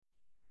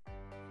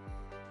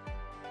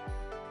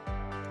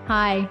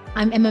Hi,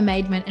 I'm Emma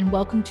Maidment, and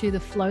welcome to the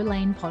Flow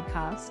Lane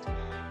podcast.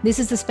 This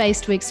is the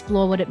space to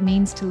explore what it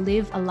means to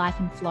live a life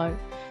in flow.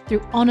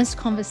 Through honest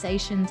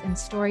conversations and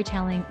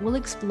storytelling, we'll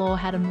explore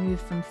how to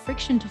move from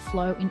friction to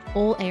flow in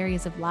all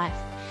areas of life,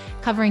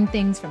 covering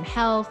things from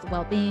health,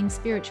 well-being,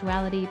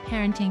 spirituality,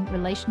 parenting,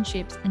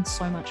 relationships, and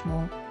so much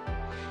more.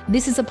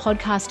 This is a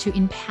podcast to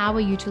empower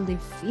you to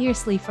live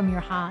fiercely from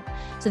your heart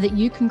so that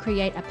you can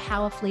create a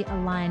powerfully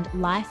aligned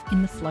life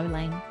in the flow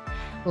lane.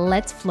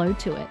 Let's flow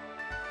to it.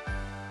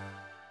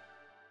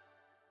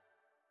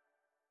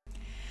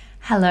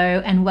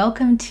 Hello and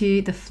welcome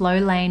to the Flow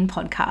Lane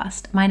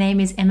podcast. My name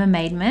is Emma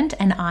Maidment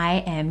and I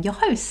am your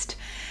host.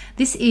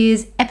 This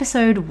is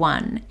episode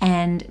 1,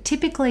 and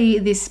typically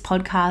this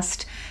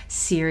podcast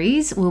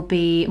series will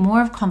be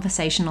more of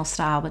conversational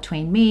style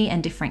between me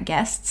and different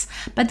guests,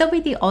 but there'll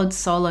be the odd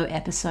solo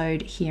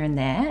episode here and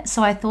there.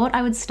 So I thought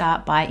I would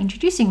start by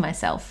introducing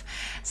myself.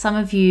 Some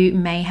of you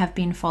may have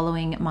been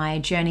following my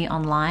journey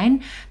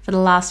online for the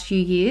last few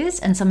years,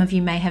 and some of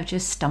you may have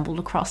just stumbled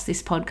across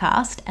this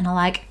podcast and are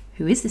like,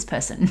 who is this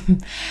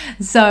person?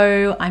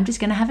 So I'm just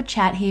going to have a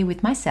chat here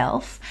with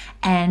myself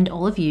and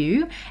all of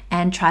you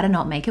and try to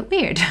not make it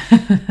weird.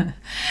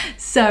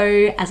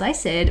 So as I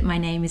said, my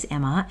name is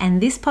Emma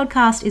and this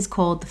podcast is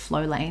called The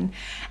Flow Lane,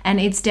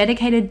 and it's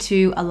dedicated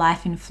to a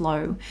life in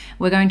flow.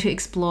 We're going to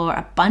explore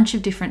a bunch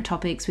of different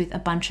topics with a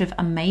bunch of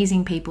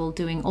amazing people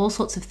doing all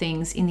sorts of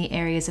things in the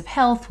areas of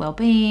health,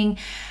 well-being,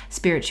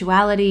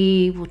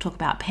 spirituality. We'll talk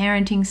about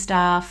parenting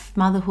stuff,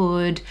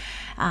 motherhood,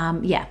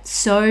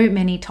 so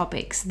many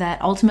topics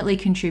that ultimately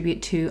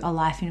contribute to a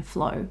life in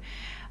flow.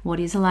 What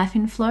is a life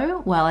in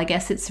flow? Well, I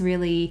guess it's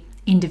really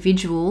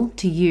individual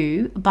to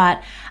you,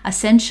 but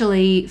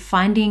essentially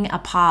finding a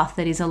path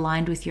that is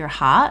aligned with your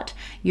heart,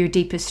 your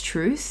deepest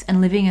truth,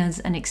 and living as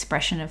an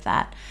expression of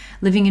that.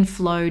 Living in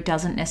flow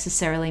doesn't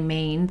necessarily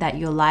mean that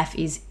your life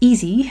is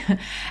easy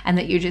and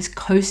that you're just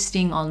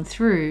coasting on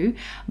through,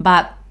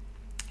 but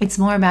it's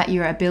more about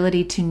your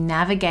ability to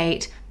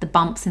navigate the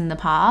bumps in the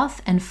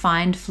path and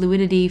find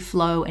fluidity,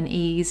 flow, and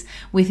ease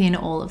within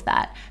all of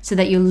that so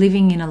that you're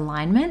living in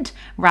alignment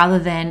rather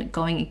than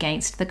going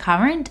against the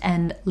current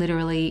and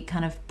literally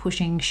kind of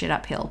pushing shit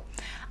uphill.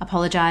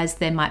 Apologize,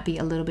 there might be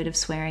a little bit of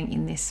swearing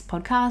in this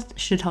podcast.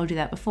 Should have told you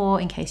that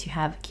before in case you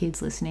have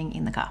kids listening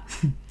in the car.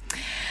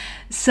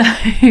 So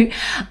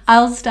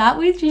I'll start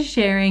with just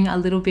sharing a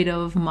little bit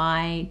of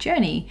my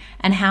journey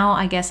and how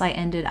I guess I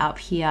ended up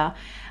here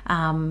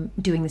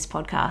doing this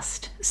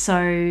podcast. So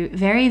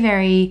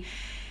a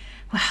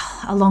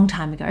long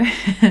time ago,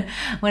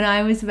 when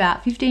I was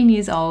about 15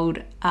 years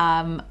old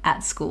at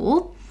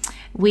school,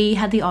 we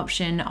had the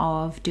option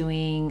of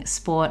doing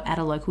sport at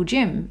a local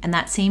gym, and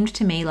that seemed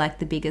to me like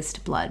the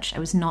biggest bludge. I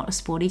was not a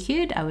sporty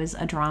kid. I was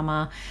a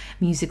drama,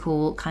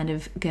 musical kind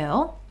of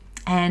girl,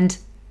 and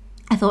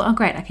I thought, oh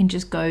great, I can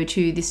just go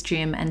to this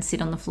gym and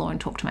sit on the floor and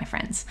talk to my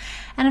friends.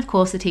 And of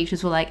course the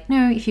teachers were like,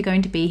 no, if you're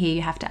going to be here,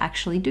 you have to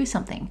actually do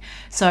something.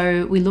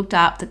 So we looked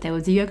up that there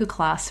was a yoga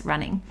class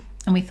running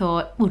and we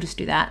thought, we'll just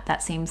do that.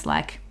 That seems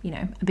like,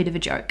 a bit of a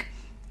joke.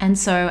 And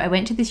so I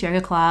went to this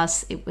yoga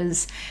class. It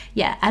was,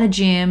 at a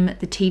gym.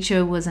 The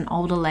teacher was an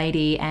older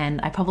lady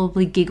and I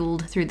probably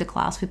giggled through the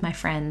class with my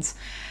friends.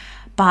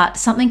 But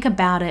something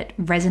about it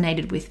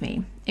resonated with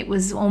me. It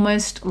was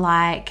almost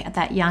like at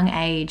that young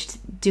age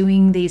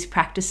doing these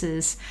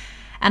practices.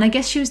 And I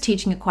guess she was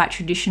teaching a quite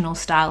traditional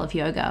style of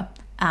yoga.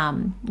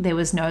 There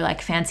was no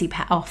like fancy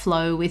power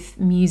flow with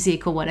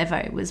music or whatever.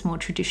 It was more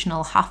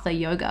traditional hatha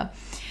yoga.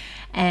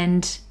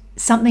 And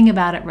something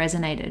about it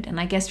resonated. And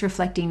I guess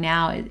reflecting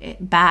now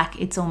back,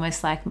 it's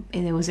almost like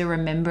there was a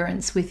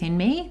remembrance within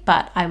me.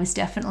 But I was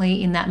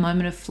definitely in that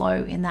moment of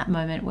flow, in that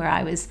moment where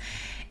I was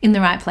in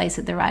the right place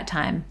at the right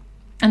time.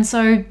 And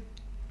so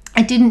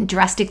it didn't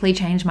drastically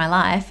change my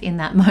life in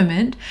that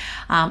moment.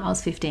 I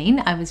was 15.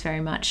 I was very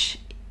much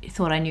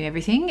thought I knew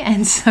everything.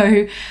 And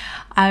so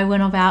I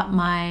went about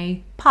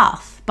my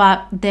path.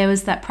 But there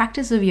was that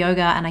practice of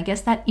yoga and I guess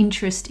that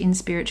interest in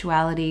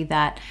spirituality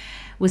that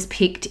was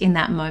picked in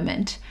that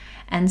moment.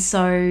 And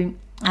so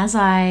as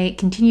I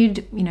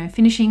continued,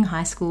 finishing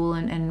high school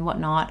and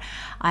whatnot,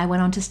 I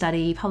went on to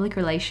study public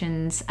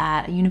relations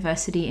at a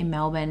university in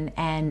Melbourne.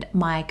 And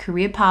my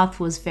career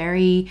path was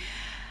very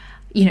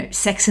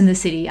Sex in the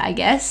City, I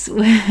guess.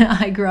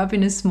 I grew up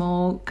in a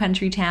small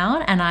country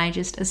town and I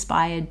just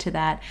aspired to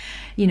that,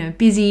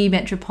 busy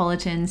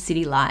metropolitan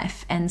city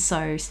life. And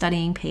so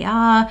studying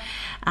PR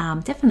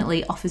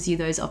definitely offers you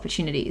those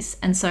opportunities.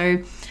 And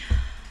so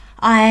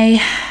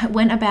I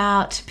went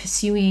about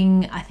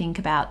pursuing, I think,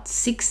 about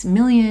 6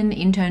 million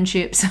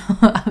internships.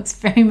 I was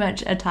very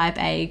much a type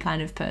A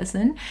kind of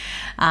person.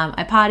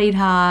 I partied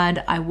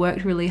hard. I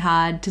worked really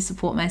hard to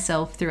support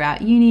myself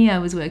throughout uni. I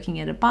was working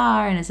at a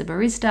bar and as a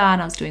barista,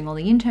 and I was doing all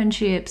the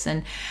internships.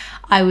 And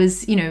I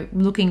was,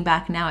 looking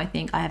back now, I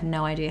think I have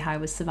no idea how I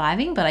was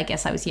surviving, but I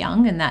guess I was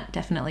young and that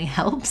definitely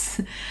helps.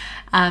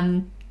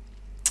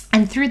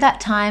 And through that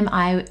time,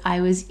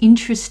 I was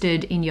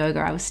interested in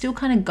yoga. I was still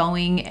kind of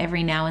going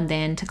every now and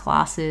then to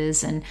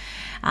classes and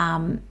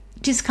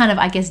just kind of,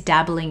 I guess,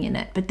 dabbling in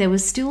it, but there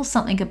was still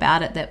something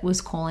about it that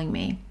was calling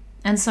me.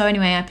 And so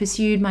anyway, I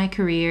pursued my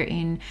career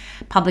in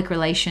public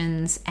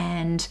relations,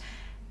 and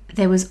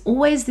there was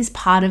always this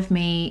part of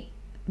me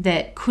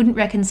that couldn't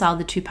reconcile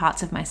the two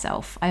parts of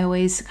myself. I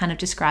always kind of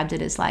described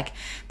it as like,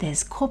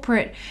 there's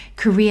corporate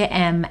career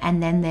M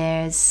and then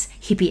there's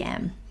hippie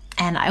M.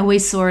 And I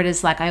always saw it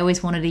as like, I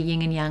always wanted a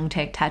yin and yang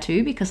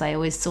tattoo because I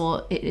always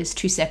saw it as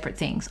two separate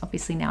things.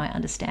 Obviously now I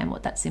understand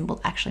what that symbol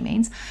actually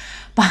means.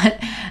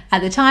 But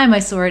at the time I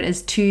saw it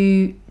as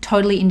two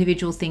totally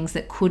individual things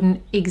that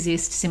couldn't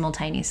exist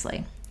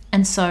simultaneously.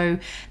 And so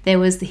there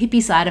was the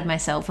hippie side of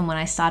myself. And when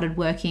I started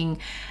working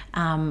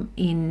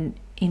in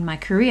my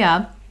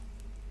career,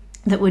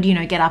 that would,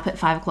 get up at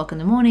 5 o'clock in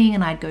the morning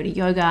and I'd go to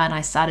yoga, and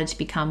I started to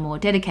become more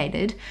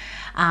dedicated.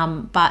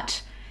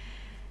 But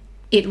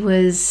it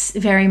was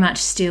very much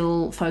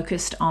still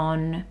focused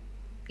on,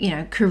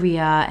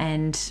 career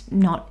and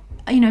not,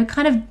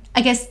 kind of,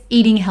 I guess,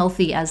 eating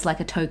healthy as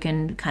like a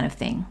token kind of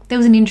thing. There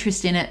was an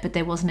interest in it, but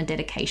there wasn't a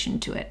dedication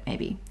to it,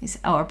 maybe,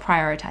 or a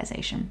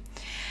prioritization.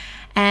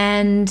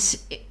 And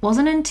it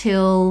wasn't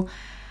until,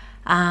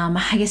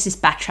 I guess,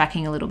 just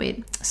backtracking a little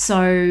bit.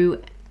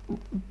 So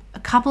a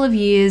couple of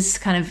years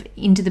kind of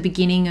into the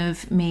beginning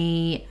of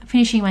me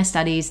finishing my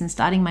studies and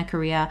starting my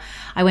career,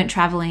 I went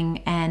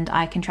traveling and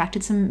I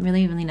contracted some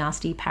really, really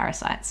nasty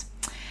parasites.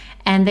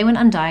 And they went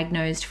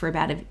undiagnosed for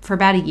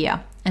about a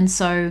year. And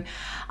so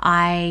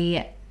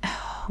I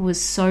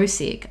was so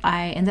sick.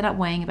 I ended up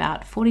weighing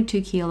about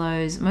 42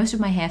 kilos. Most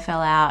of my hair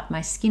fell out.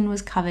 My skin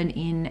was covered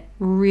in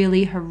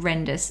really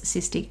horrendous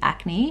cystic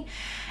acne.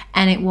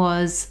 And it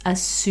was a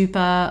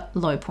super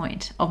low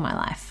point of my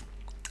life.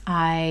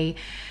 I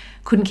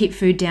couldn't keep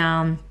food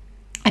down.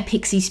 I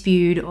pixie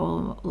spewed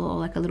or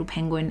like a little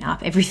penguin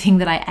up everything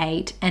that I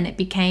ate, and it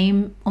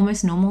became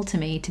almost normal to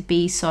me to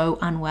be so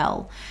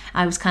unwell.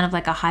 I was kind of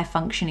like a high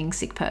functioning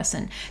sick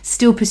person,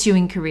 still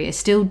pursuing career,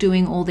 still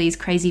doing all these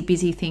crazy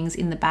busy things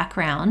in the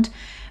background.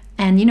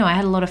 And, I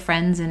had a lot of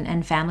friends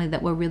and family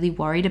that were really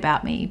worried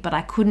about me, but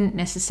I couldn't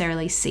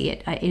necessarily see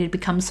it. It had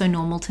become so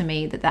normal to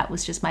me that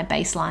was just my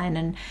baseline.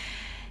 And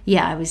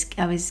yeah,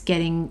 I was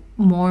getting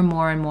more and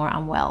more and more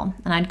unwell.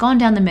 And I'd gone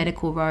down the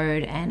medical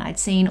road and I'd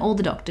seen all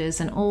the doctors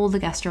and all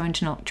the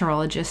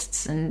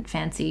gastroenterologists and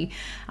fancy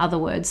other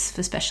words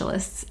for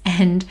specialists.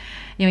 And,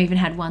 even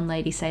had one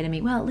lady say to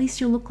me, well, at least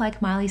you'll look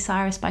like Miley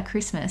Cyrus by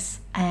Christmas.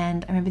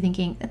 And I remember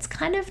thinking, that's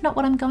kind of not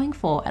what I'm going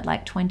for at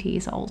like 20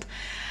 years old.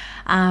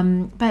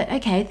 But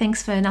okay,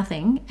 thanks for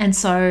nothing. And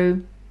so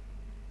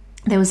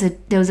there was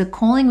a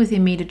calling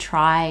within me to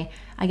try,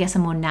 I guess, a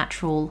more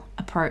natural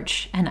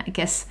approach. And I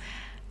guess,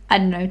 I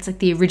don't know, it's like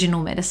the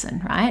original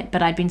medicine, right?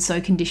 But I'd been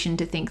so conditioned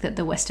to think that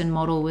the Western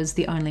model was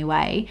the only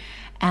way.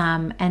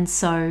 And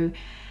so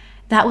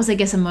that was, I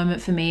guess, a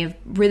moment for me of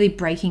really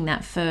breaking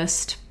that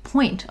first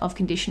point of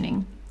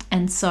conditioning.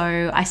 And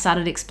so I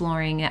started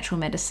exploring natural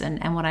medicine.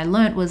 And what I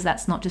learned was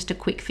that's not just a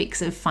quick fix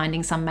of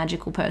finding some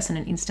magical person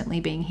and instantly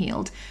being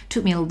healed. It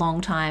took me a long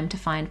time to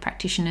find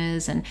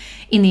practitioners. And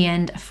in the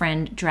end, a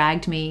friend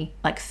dragged me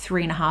like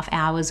 3.5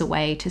 hours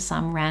away to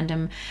some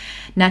random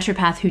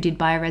naturopath who did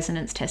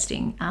bioresonance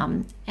testing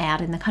out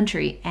in the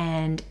country.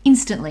 And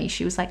instantly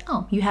she was like,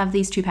 oh, you have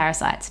these 2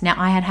 parasites. Now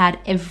I had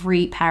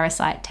every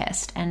parasite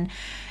test, and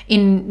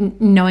in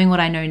knowing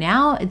what I know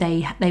now,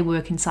 they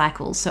work in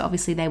cycles. So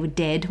obviously they were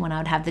dead when I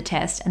would have the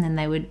test, and then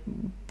they would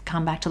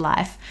come back to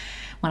life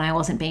when I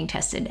wasn't being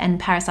tested.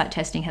 And parasite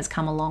testing has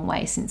come a long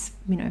way since,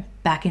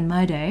 back in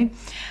my day.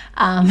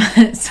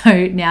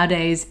 So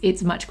nowadays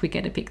it's much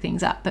quicker to pick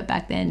things up. But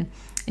back then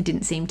it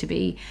didn't seem to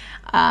be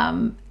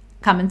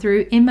coming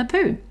through in my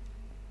poo.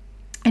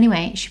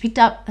 Anyway, she picked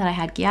up that I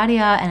had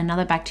Giardia and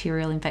another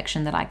bacterial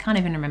infection that I can't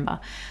even remember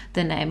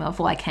the name of.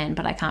 Well, I can,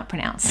 but I can't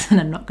pronounce, and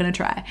I'm not going to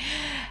try.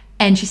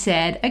 And she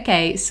said,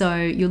 okay, so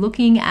you're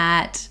looking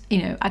at,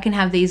 I can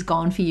have these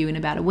gone for you in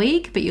about a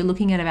week, but you're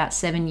looking at about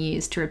 7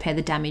 years to repair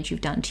the damage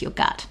you've done to your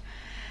gut.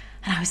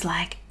 And I was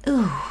like,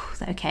 ooh,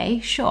 okay,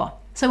 sure.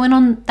 So I went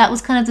on, that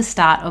was kind of the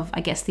start of,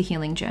 I guess, the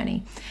healing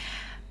journey.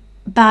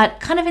 But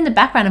kind of in the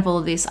background of all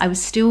of this, I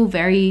was still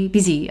very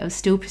busy. I was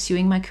still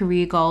pursuing my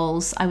career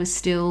goals. I was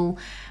still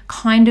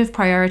kind of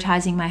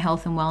prioritizing my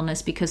health and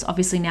wellness, because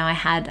obviously now I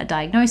had a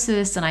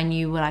diagnosis and I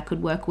knew what I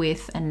could work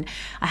with. And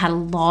I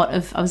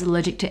was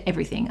allergic to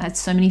everything. I had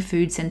so many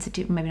food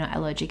sensitive, maybe not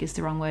allergic is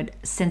the wrong word,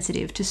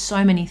 sensitive to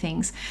so many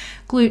things.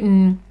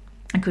 Gluten,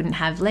 I couldn't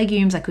have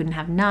legumes, I couldn't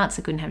have nuts,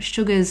 I couldn't have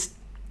sugars.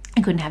 I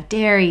couldn't have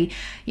dairy,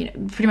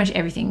 pretty much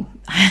everything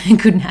I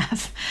couldn't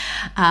have.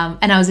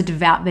 And I was a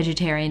devout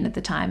vegetarian at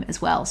the time as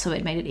well, so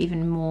it made it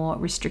even more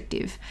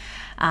restrictive.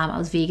 I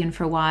was vegan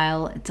for a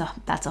while.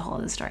 That's a whole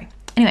other story.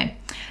 Anyway,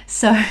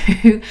 so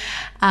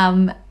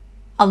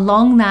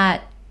along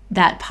that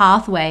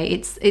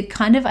pathway, it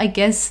kind of, I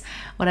guess,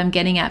 what I'm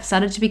getting at,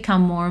 started to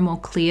become more and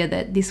more clear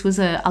that this was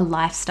a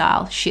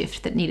lifestyle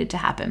shift that needed to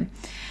happen.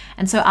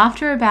 And so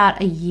after about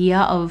a year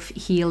of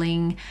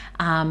healing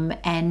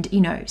and,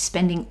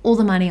 spending all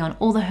the money on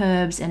all the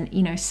herbs and,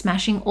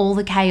 smashing all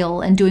the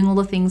kale and doing all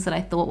the things that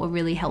I thought were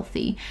really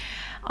healthy,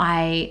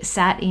 I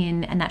sat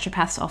in a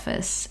naturopath's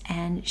office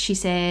and she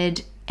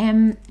said,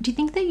 do you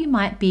think that you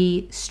might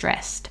be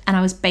stressed? And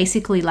I was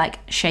basically like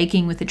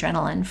shaking with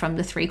adrenaline from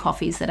the 3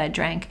 coffees that I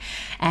drank.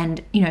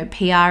 And,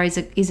 PR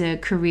is a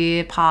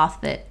career path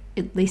that,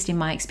 at least in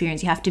my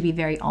experience, you have to be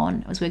very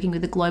on. I was working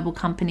with a global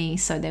company,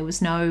 so there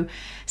was no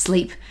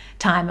sleep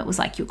time. It was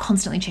like you're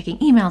constantly checking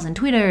emails and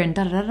Twitter and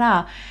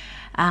da-da-da-da.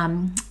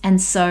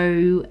 And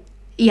so,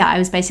 yeah, I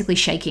was basically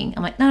shaking.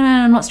 I'm like, no,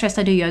 I'm not stressed.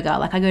 I do yoga.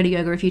 Like I go to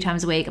yoga a few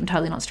times a week. I'm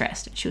totally not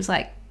stressed. And she was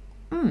like,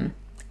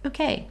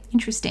 okay,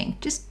 interesting.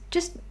 Just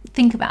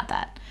think about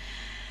that.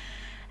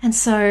 And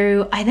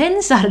so I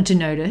then started to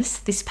notice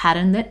this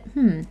pattern that,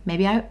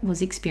 maybe I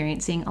was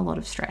experiencing a lot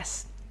of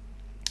stress.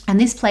 And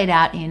this played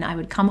out in, I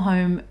would come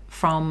home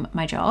from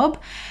my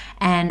job,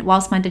 and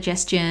whilst my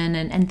digestion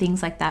and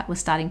things like that was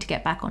starting to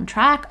get back on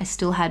track, I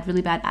still had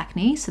really bad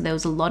acne. So there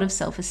was a lot of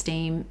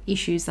self-esteem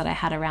issues that I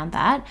had around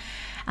that.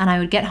 And I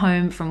would get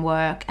home from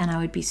work and I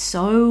would be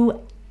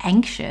so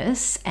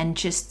anxious and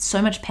just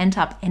so much pent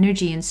up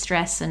energy and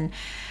stress and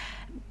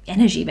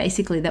energy,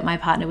 basically, that my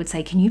partner would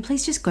say, can you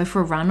please just go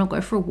for a run or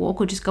go for a walk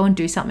or just go and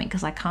do something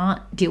because I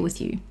can't deal with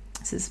you.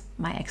 This is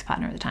my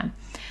ex-partner at the time.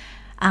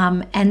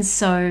 And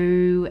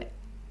so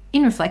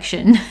in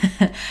reflection,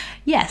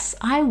 yes,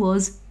 I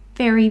was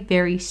very,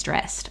 very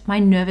stressed. My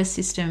nervous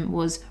system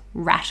was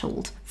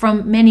rattled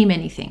from many,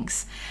 many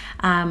things.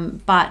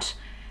 But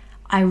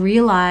I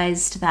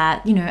realized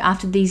that,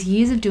 after these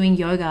years of doing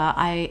yoga,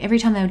 every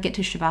time they would get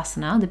to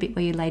Shavasana, the bit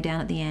where you lay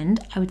down at the end,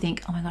 I would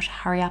think, oh my gosh,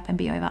 hurry up and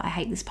be over. I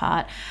hate this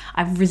part.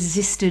 I've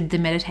resisted the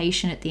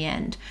meditation at the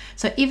end.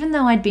 So even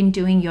though I'd been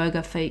doing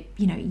yoga for,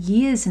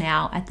 years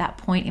now at that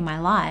point in my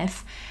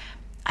life,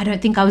 I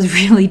don't think I was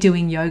really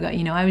doing yoga.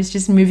 I was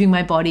just moving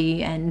my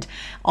body and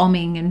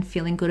omming and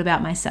feeling good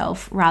about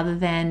myself rather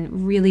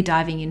than really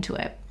diving into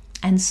it.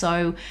 And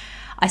so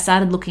I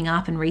started looking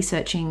up and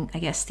researching, I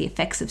guess, the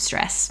effects of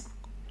stress.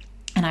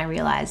 And I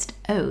realized,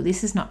 oh,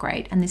 this is not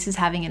great. And this is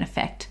having an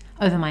effect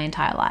over my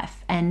entire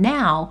life. And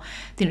now,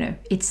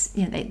 it's,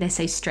 they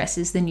say stress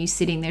is the new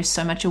sitting. There's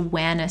so much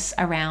awareness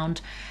around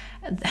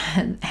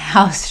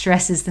how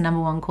stress is the number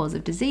 1 cause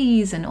of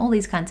disease and all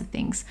these kinds of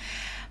things.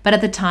 But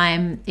at the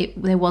time,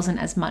 there wasn't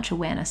as much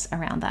awareness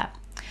around that.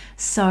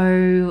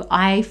 So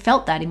I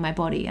felt that in my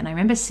body. And I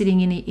remember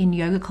sitting in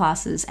yoga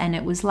classes, and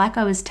it was like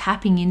I was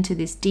tapping into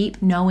this deep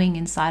knowing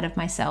inside of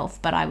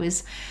myself, but I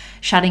was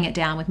shutting it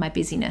down with my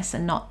busyness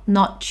and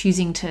not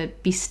choosing to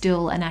be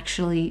still and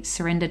actually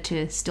surrender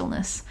to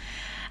stillness.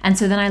 And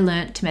so then I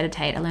learned to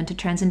meditate. I learned a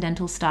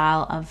transcendental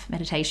style of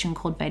meditation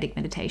called Vedic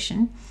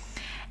meditation.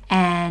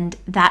 And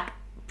that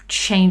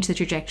changed the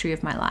trajectory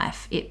of my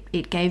life.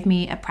 It gave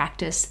me a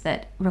practice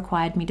that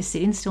required me to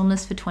sit in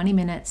stillness for 20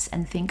 minutes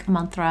and think a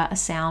mantra, a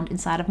sound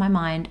inside of my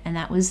mind. And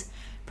that was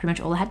pretty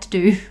much all I had to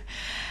do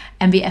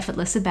and be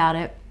effortless about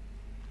it.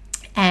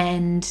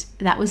 And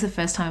that was the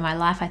first time in my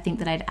life, I think,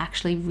 that I'd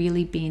actually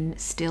really been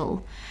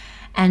still.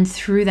 And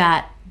through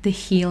that, the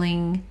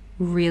healing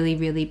really,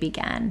 really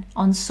began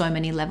on so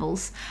many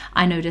levels.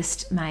 I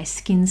noticed my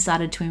skin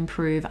started to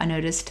improve. I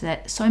noticed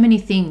that so many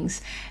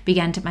things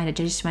began to, my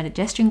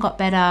digestion got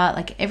better,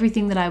 like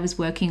everything that I was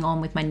working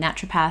on with my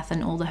naturopath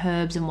and all the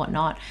herbs and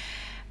whatnot.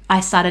 I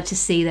started to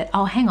see that,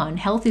 oh, hang on,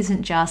 health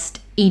isn't just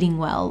eating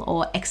well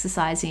or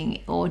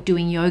exercising or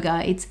doing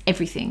yoga. It's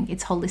everything.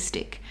 It's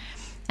holistic.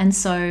 And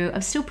so I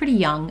was still pretty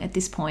young at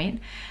this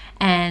point,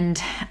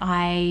 and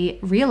I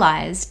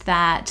realized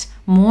that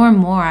more and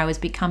more I was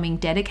becoming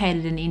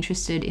dedicated and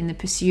interested in the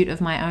pursuit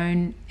of my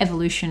own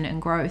evolution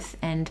and growth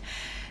and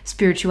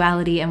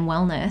spirituality and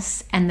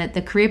wellness, and that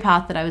the career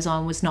path that I was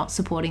on was not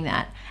supporting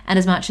that. And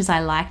as much as I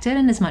liked it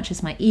and as much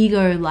as my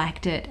ego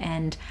liked it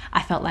and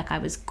I felt like I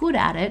was good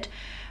at it,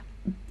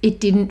 it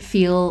didn't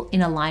feel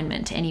in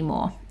alignment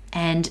anymore.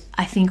 And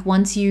I think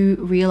once you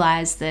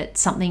realize that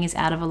something is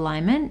out of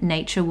alignment,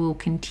 nature will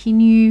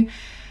continue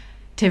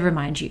to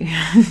remind you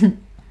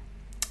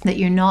that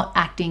you're not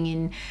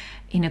acting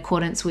in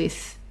accordance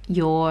with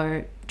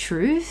your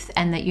truth,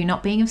 and that you're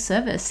not being of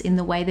service in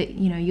the way that,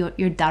 you know,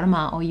 your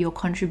dharma or your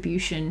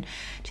contribution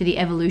to the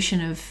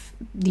evolution of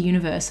the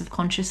universe, of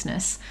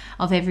consciousness,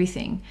 of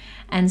everything.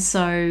 And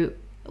so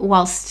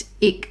whilst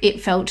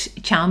it felt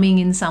charming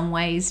in some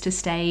ways to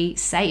stay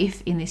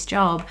safe in this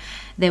job,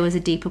 there was a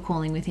deeper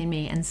calling within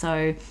me. And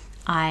so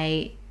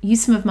I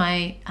used some of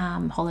my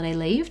holiday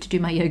leave to do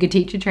my yoga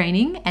teacher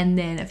training, and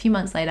then a few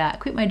months later I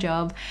quit my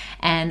job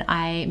and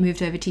I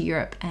moved over to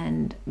Europe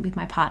and with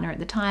my partner at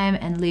the time,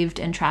 and lived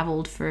and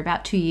traveled for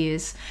about 2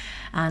 years.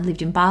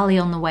 Lived in Bali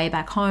on the way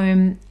back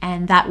home,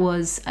 and that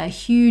was a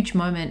huge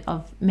moment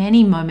of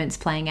many moments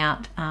playing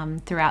out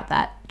throughout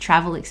that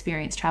travel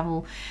experience.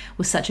 Travel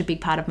was such a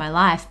big part of my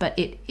life, but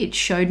it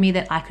showed me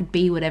that I could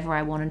be whatever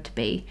I wanted to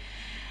be.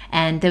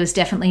 And there was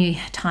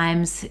definitely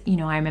times, you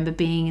know, I remember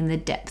being in the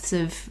depths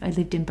of, I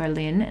lived in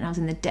Berlin, and I was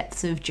in the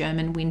depths of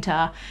German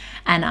winter,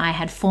 and I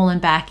had fallen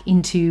back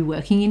into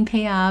working in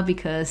PR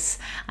because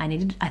I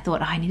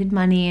thought I needed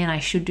money and I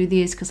should do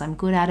this because I'm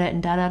good at it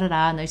and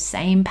da-da-da-da. And those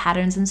same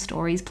patterns and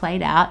stories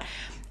played out.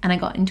 and I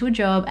got into a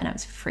job and I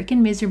was freaking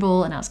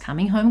miserable and I was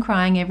coming home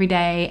crying every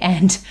day,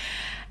 and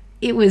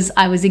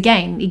I was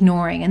again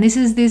ignoring. And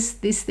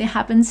this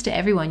happens to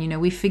everyone.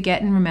 We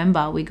forget and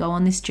remember. We go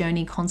on this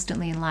journey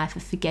constantly in life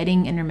of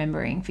forgetting and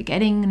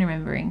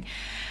remembering.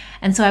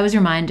 And so I was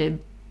reminded,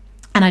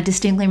 and I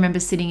distinctly remember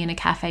sitting in a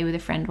cafe with a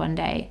friend one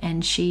day,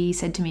 and she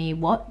said to me,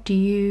 "What do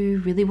you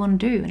really want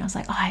to do?" And I was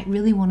like, I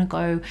really want to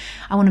go.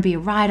 I want to be a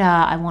writer.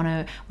 I want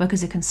to work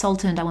as a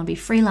consultant. I want to be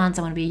freelance.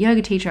 I want to be a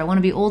yoga teacher. I want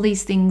to be all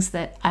these things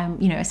that I'm,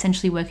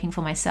 essentially working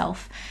for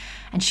myself.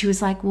 And she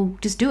was like, "Well,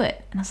 just do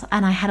it."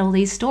 And I had all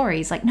these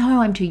stories like,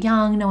 "No, I'm too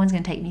young. No one's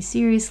going to take me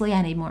seriously.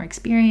 I need more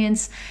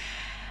experience."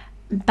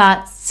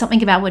 But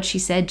something about what she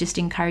said just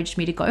encouraged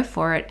me to go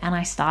for it. And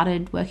I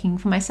started working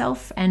for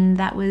myself. And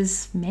that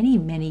was many,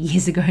 many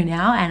years ago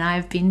now. And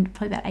I've been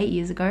probably about 8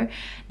 years ago,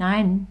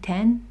 9,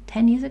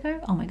 10 years ago.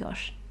 Oh my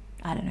gosh.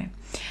 I don't know.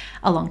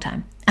 A long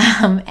time.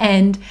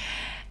 And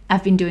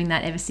I've been doing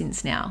that ever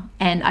since now.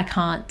 And I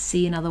can't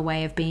see another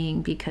way of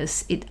being,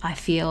 because I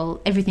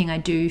feel everything I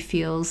do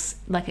feels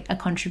like a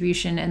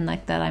contribution, and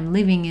like that I'm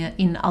living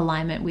in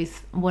alignment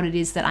with what it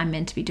is that I'm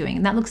meant to be doing.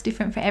 And that looks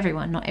different for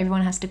everyone. Not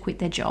everyone has to quit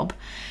their job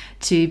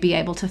to be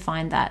able to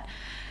find that.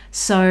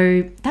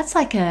 So that's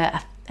like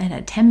a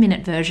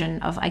 10-minute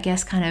version of, I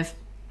guess, kind of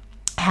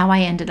how I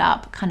ended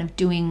up kind of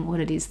doing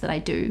what it is that I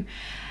do.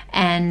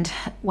 And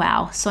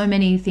wow, so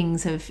many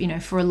things have,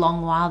 for a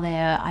long while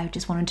there, I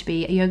just wanted to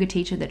be a yoga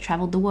teacher that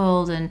traveled the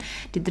world and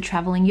did the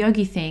traveling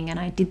yogi thing. And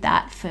I did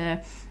that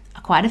for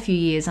quite a few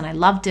years, and I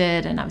loved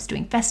it. And I was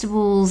doing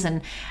festivals,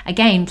 and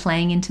again,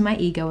 playing into my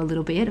ego a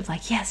little bit of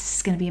like, yes, this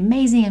is going to be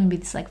amazing. I'm going to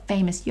be this like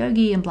famous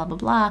yogi and blah, blah,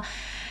 blah.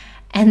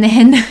 And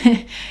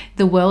then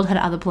the world had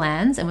other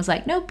plans and was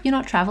like, "Nope, you're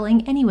not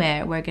traveling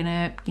anywhere. We're going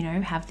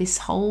to, have this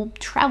whole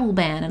travel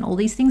ban, and all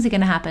these things are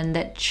going to happen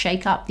that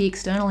shake up the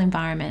external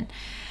environment."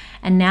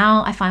 And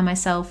now I find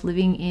myself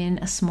living in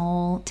a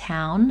small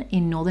town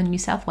in northern New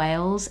South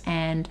Wales,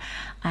 and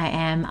I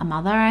am a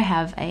mother. I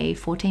have a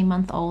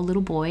 14-month-old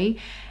little boy,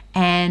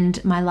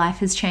 and my life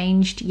has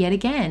changed yet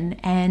again.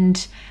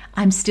 And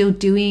I'm still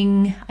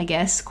doing, I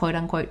guess, quote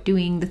unquote,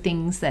 doing the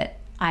things that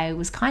I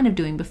was kind of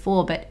doing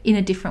before, but in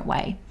a different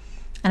way.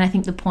 And I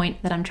think the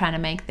point that I'm trying to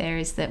make there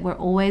is that we're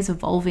always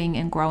evolving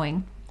and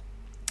growing.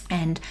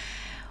 And,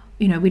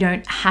 we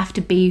don't have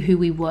to be who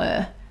we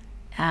were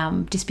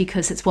just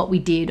because it's what we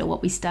did or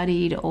what we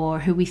studied or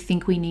who we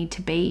think we need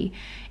to be.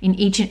 In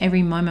each and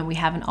every moment, we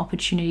have an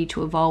opportunity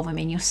to evolve. I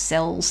mean, your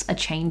cells are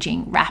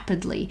changing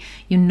rapidly.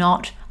 You're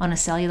not on a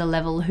cellular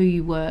level who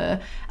you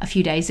were a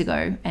few days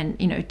ago, and,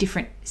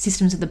 different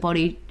systems of the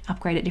body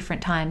upgrade at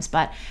different times,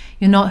 but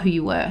you're not who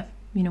you were.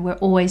 We're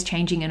always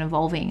changing and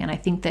evolving. And I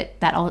think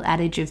that old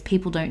adage of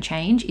people don't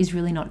change is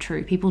really not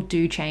true. People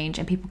do change,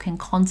 and people can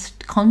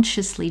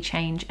consciously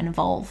change and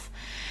evolve.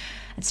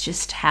 It's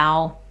just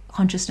how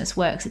consciousness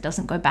works. It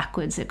doesn't go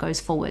backwards, it goes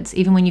forwards.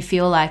 Even when you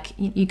feel like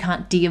you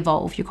can't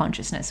de-evolve your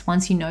consciousness.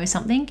 Once you know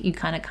something, you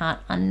kind of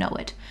can't unknow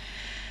it.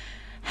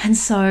 And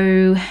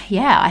so,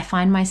 I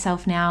find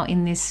myself now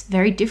in this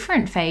very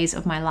different phase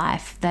of my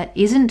life that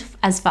isn't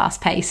as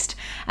fast-paced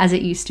as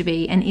it used to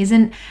be, and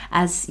isn't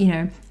as,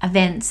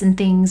 events and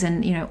things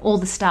and, all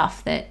the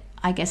stuff that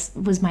I guess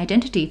was my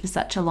identity for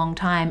such a long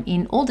time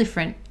in all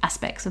different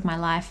aspects of my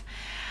life.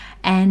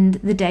 And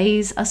the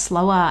days are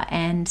slower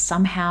and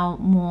somehow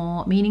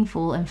more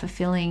meaningful and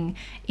fulfilling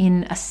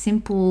in a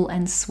simple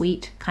and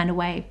sweet kind of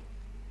way.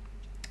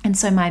 And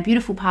so my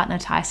beautiful partner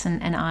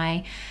Tyson and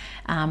I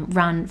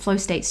run Flow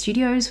State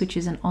Studios, which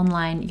is an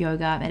online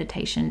yoga,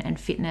 meditation and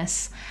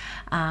fitness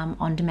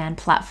on-demand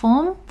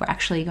platform. We're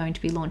actually going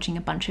to be launching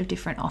a bunch of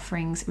different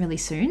offerings really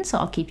soon, so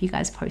I'll keep you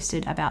guys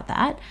posted about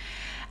that.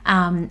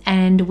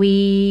 And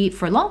we,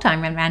 for a long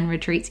time, ran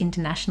retreats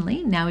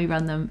internationally. Now we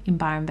run them in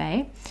Byron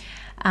Bay.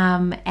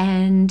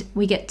 And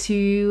we get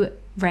to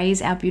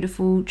raise our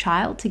beautiful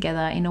child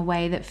together in a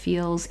way that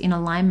feels in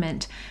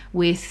alignment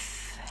with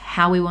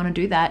how we want to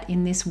do that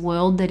in this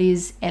world that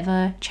is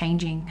ever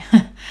changing.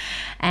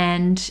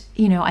 And,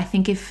 I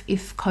think if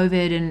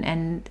COVID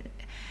and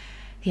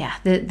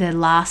the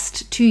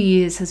last 2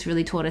 years has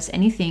really taught us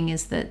anything,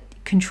 is that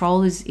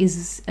control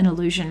is an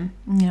illusion.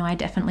 I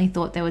definitely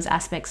thought there was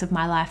aspects of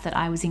my life that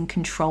I was in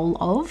control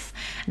of,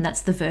 and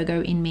that's the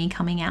Virgo in me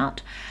coming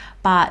out.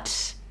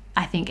 But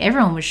I think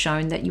everyone was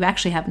shown that you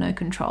actually have no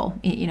control.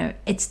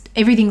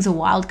 Everything's a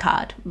wild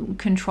card.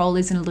 Control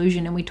is an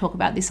illusion, and we talk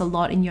about this a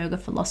lot in yoga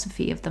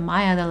philosophy of the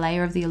Maya, the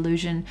layer of the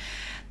illusion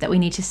that we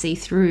need to see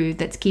through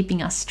that's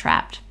keeping us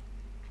trapped.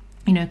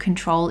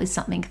 Control is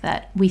something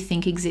that we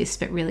think exists,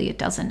 but really it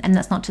doesn't. And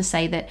that's not to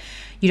say that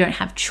you don't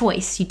have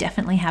choice. You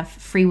definitely have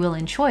free will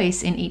and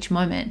choice in each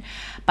moment,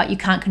 but you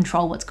can't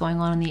control what's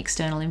going on in the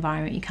external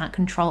environment. You can't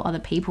control other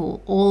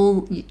people.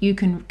 All you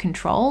can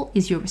control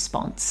is your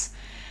response.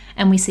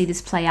 And we see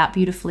this play out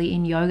beautifully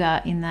in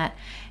yoga in that,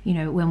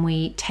 when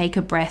we take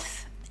a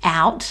breath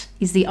out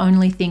is the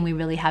only thing we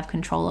really have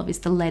control of, is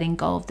the letting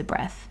go of the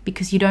breath,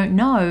 because you don't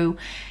know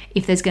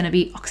if there's going to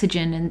be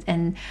oxygen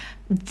and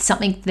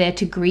something there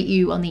to greet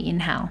you on the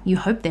inhale. You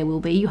hope there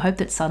will be. You hope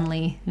that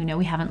suddenly,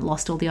 we haven't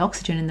lost all the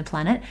oxygen in the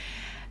planet.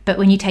 But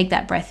when you take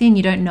that breath in,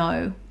 you don't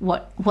know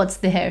what's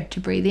there to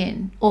breathe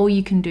in. All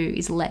you can do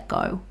is let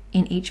go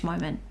in each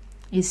moment,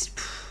 is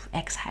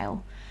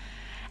exhale.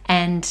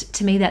 And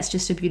to me, that's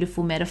just a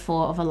beautiful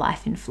metaphor of a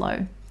life in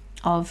flow,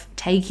 of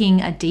taking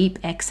a deep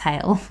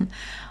exhale,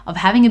 of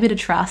having a bit of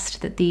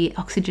trust that the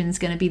oxygen is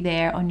going to be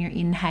there on your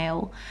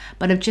inhale,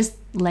 but of just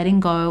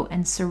letting go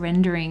and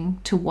surrendering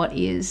to what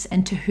is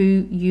and to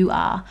who you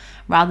are,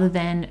 rather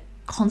than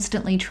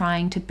constantly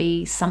trying to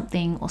be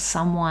something or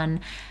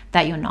someone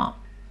that you're not.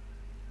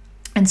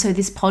 And so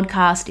this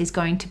podcast is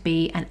going to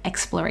be an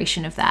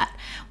exploration of that.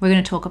 We're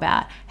going to talk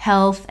about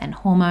health and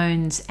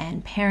hormones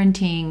and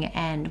parenting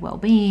and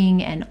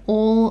well-being and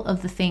all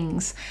of the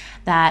things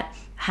that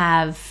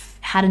have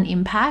had an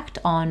impact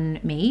on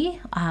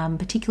me,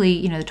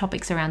 particularly, the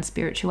topics around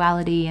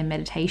spirituality and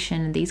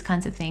meditation and these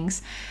kinds of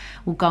things.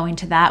 We'll go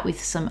into that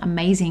with some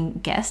amazing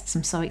guests.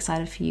 I'm so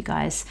excited for you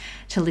guys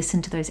to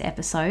listen to those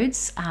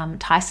episodes.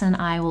 Tyson and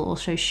I will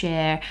also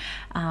share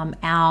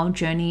our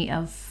journey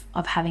of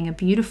having a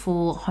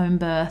beautiful home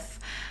birth,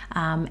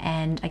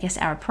 and I guess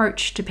our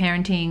approach to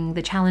parenting,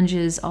 the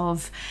challenges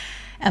of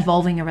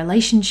evolving a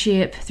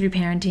relationship through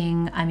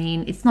parenting. I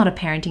mean, it's not a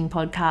parenting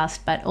podcast,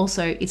 but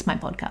also it's my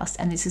podcast,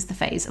 and this is the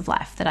phase of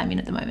life that I'm in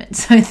at the moment.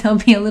 So there'll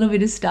be a little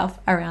bit of stuff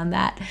around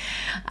that.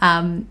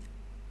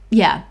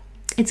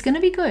 It's going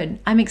to be good.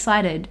 I'm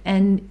excited.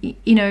 And,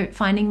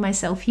 finding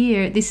myself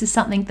here, this is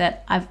something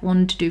that I've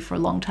wanted to do for a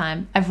long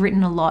time. I've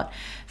written a lot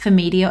for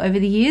media over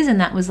the years, and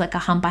that was like a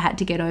hump I had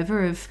to get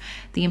over, of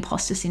the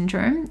imposter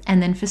syndrome.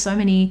 And then for so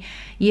many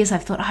years,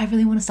 I've thought, I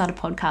really want to start a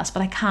podcast,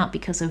 but I can't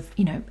because of,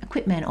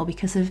 equipment or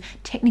because of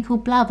technical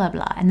blah, blah,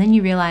 blah. And then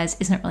you realize,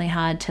 isn't it really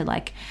hard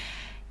to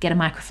get a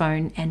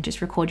microphone and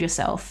just record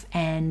yourself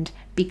and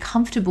be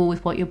comfortable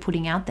with what you're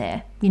putting out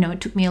there?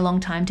 It took me a long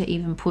time to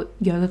even put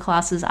yoga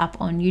classes up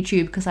on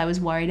YouTube because I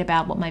was worried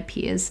about what my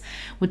peers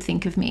would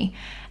think of me.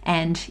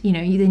 And,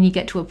 then you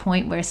get to a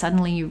point where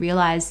suddenly you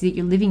realize that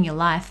you're living your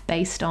life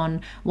based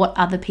on what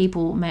other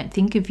people might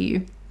think of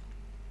you,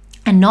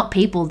 and not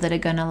people that are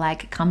going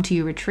to come to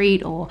your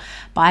retreat or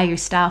buy your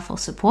stuff or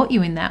support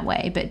you in that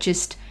way, but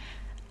just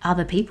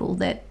other people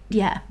that,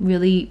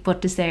 really,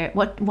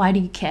 why do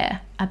you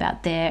care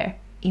about their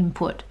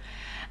input?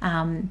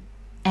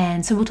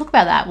 And so we'll talk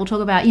about that. We'll talk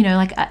about,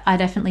 I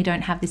definitely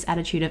don't have this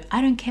attitude of,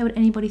 I don't care what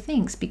anybody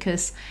thinks,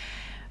 because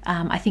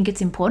I think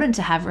it's important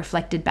to have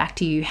reflected back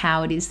to you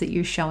how it is that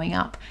you're showing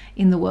up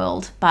in the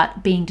world,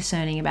 but being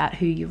discerning about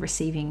who you're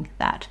receiving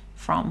that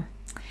from.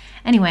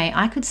 Anyway,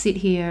 I could sit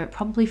here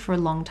probably for a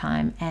long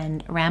time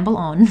and ramble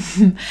on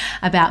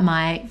about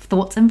my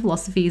thoughts and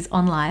philosophies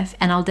on life,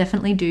 and I'll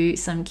definitely do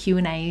some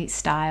Q&A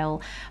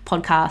style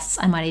podcasts.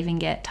 I might even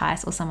get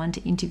Tice or someone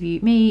to interview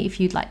me if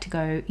you'd like to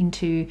go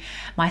into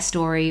my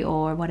story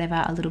or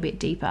whatever a little bit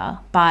deeper.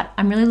 But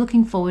I'm really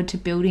looking forward to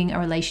building a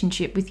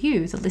relationship with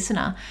you, the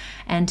listener,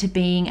 and to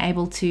being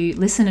able to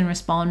listen and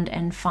respond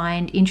and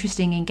find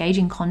interesting,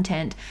 engaging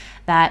content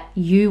that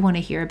you want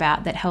to hear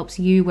about, that helps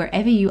you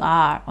wherever you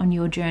are on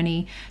your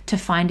journey to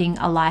finding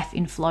a life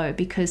in flow,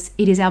 because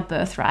it is our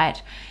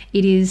birthright.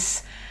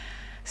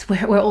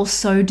 We're all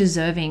so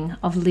deserving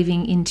of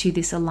living into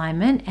this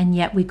alignment, and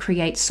yet we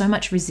create so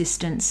much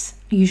resistance,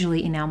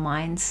 usually in our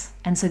minds.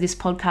 And so this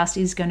podcast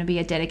is going to be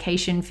a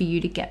dedication for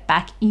you to get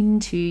back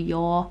into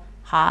your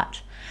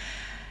heart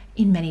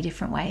in many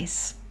different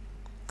ways.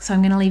 So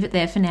I'm going to leave it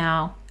there for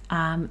now.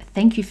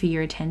 Thank you for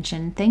your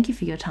attention. Thank you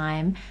for your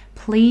time.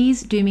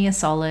 Please do me a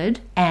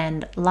solid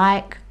and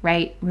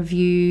rate,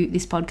 review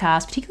this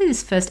podcast, particularly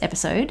this first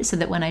episode, so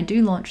that when I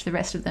do launch the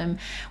rest of them,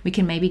 we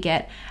can maybe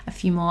get a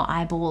few more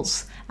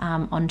eyeballs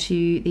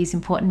onto these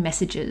important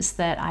messages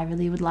that I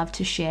really would love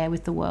to share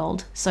with the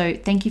world. So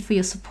thank you for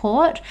your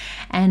support,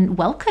 and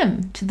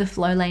welcome to the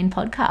Flow Lane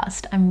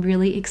podcast. I'm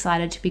really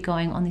excited to be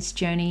going on this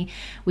journey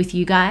with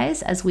you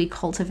guys as we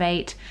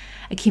cultivate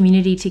a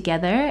community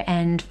together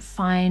and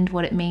find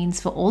what it means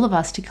for all of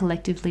us to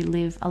collectively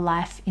live a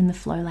life in the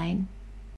flow lane.